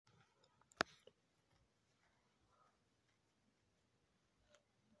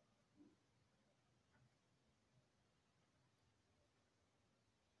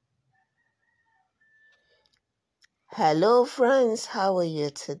Hello, friends. How are you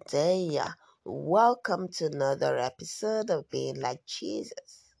today? Welcome to another episode of Being Like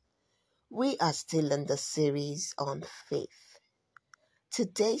Jesus. We are still in the series on faith.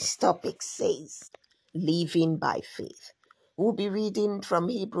 Today's topic says, Living by Faith. We'll be reading from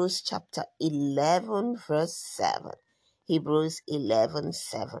Hebrews chapter 11, verse 7. Hebrews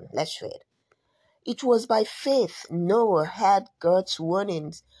 11:7. Let's read. It was by faith Noah had God's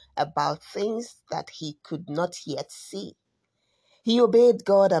warnings about things that he could not yet see. He obeyed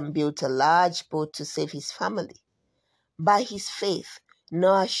God and built a large boat to save his family. By his faith,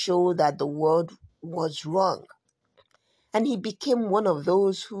 Noah showed that the world was wrong, and he became one of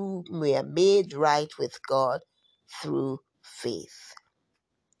those who were made right with God through faith.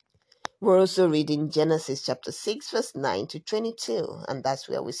 We're also reading Genesis chapter 6, verse 9 to 22, and that's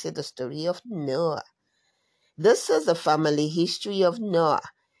where we see the story of Noah. This is the family history of Noah.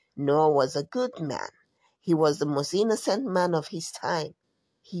 Noah was a good man. He was the most innocent man of his time.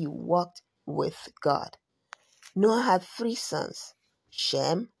 He walked with God. Noah had 3 sons,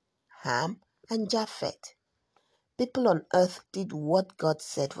 Shem, Ham, and Japheth. People on earth did what God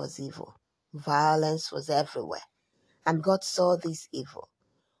said was evil. Violence was everywhere, and God saw this evil.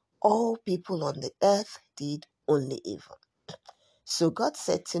 All people on the earth did only evil. So God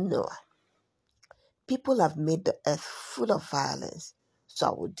said to Noah, people have made the earth full of violence, so I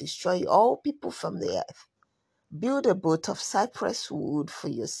will destroy all people from the earth. Build a boat of cypress wood for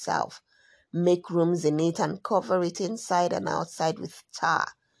yourself. Make rooms in it and cover it inside and outside with tar.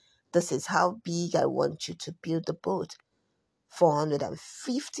 This is how big I want you to build the boat.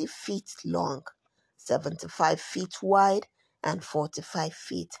 450 feet long, 75 feet wide, and 45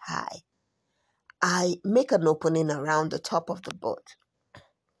 feet high. I make an opening around the top of the boat.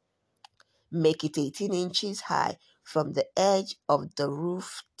 Make it 18 inches high from the edge of the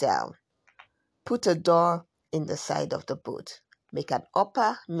roof down. Put a door in the side of the boat. Make an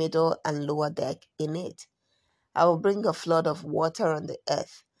upper, middle, and lower deck in it. I will bring a flood of water on the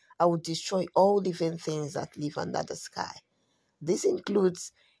earth. I will destroy all living things that live under the sky. This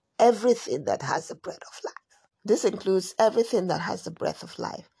includes everything that has the breath of life. This includes everything that has the breath of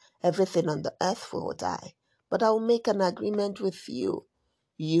life. Everything on the earth will die. But I will make an agreement with you.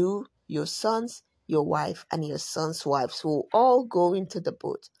 You, your sons, your wife, and your sons' wives will all go into the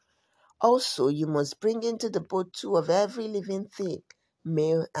boat. Also, you must bring into the boat 2 of every living thing,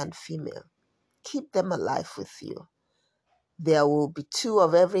 male and female. Keep them alive with you. There will be 2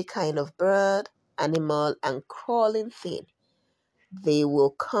 of every kind of bird, animal, and crawling thing. They will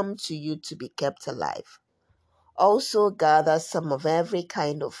come to you to be kept alive. Also gather some of every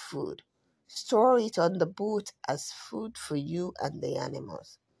kind of food. Store it on the boat as food for you and the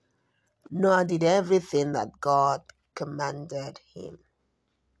animals. Noah did everything that God commanded him.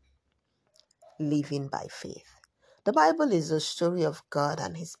 Living by faith. The Bible is a story of God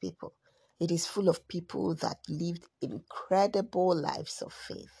and his people. It is full of people that lived incredible lives of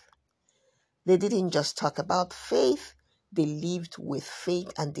faith. They didn't just talk about faith, they lived with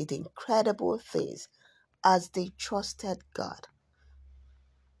faith and did incredible things as they trusted God.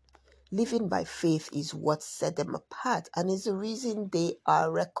 Living by faith is what set them apart and is the reason they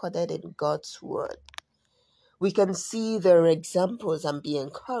are recorded in God's word. We can see their examples and be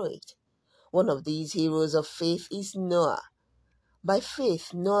encouraged. One of these heroes of faith is Noah. By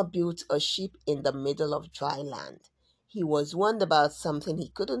faith, Noah built a ship in the middle of dry land. He was warned about something he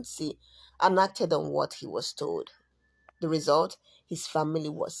couldn't see and acted on what he was told. The result, his family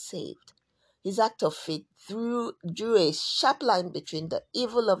was saved. His act of faith drew a sharp line between the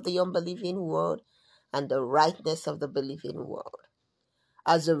evil of the unbelieving world and the rightness of the believing world.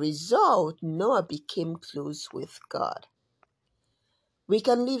 As a result, Noah became close with God. We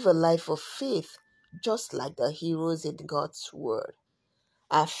can live a life of faith just like the heroes in God's word.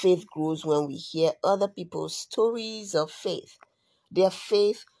 Our faith grows when we hear other people's stories of faith. Their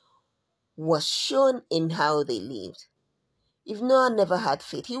faith was shown in how they lived. If Noah never had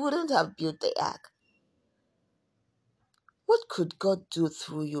faith, he wouldn't have built the ark. What could God do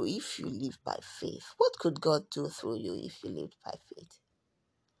through you if you live by faith? What could God do through you if you lived by faith?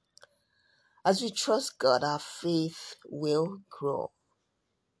 As we trust God, our faith will grow.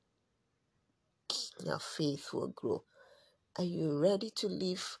 Our faith will grow. Are you ready to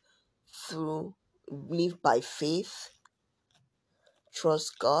live by faith?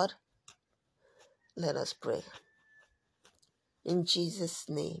 Trust God? Let us pray. In Jesus'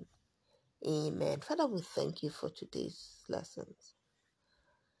 name, amen. Father, we thank you for today's lessons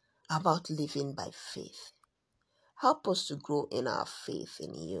about living by faith. Help us to grow in our faith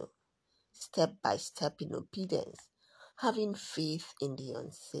in you, step by step in obedience, having faith in the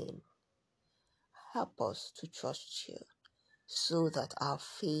unseen. Help us to trust you so that our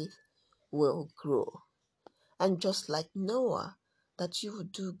faith will grow. And just like Noah, that you will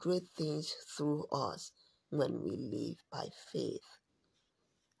do great things through us when we live by faith.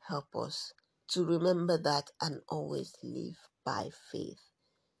 Help us to remember that and always live by faith.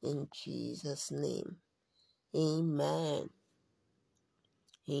 In Jesus' name, amen.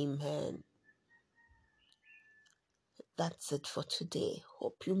 Amen. That's it for today.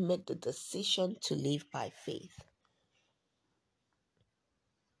 Hope you made the decision to live by faith.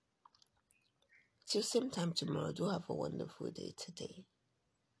 Till same time tomorrow. Do have a wonderful day today.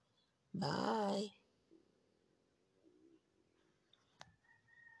 Bye.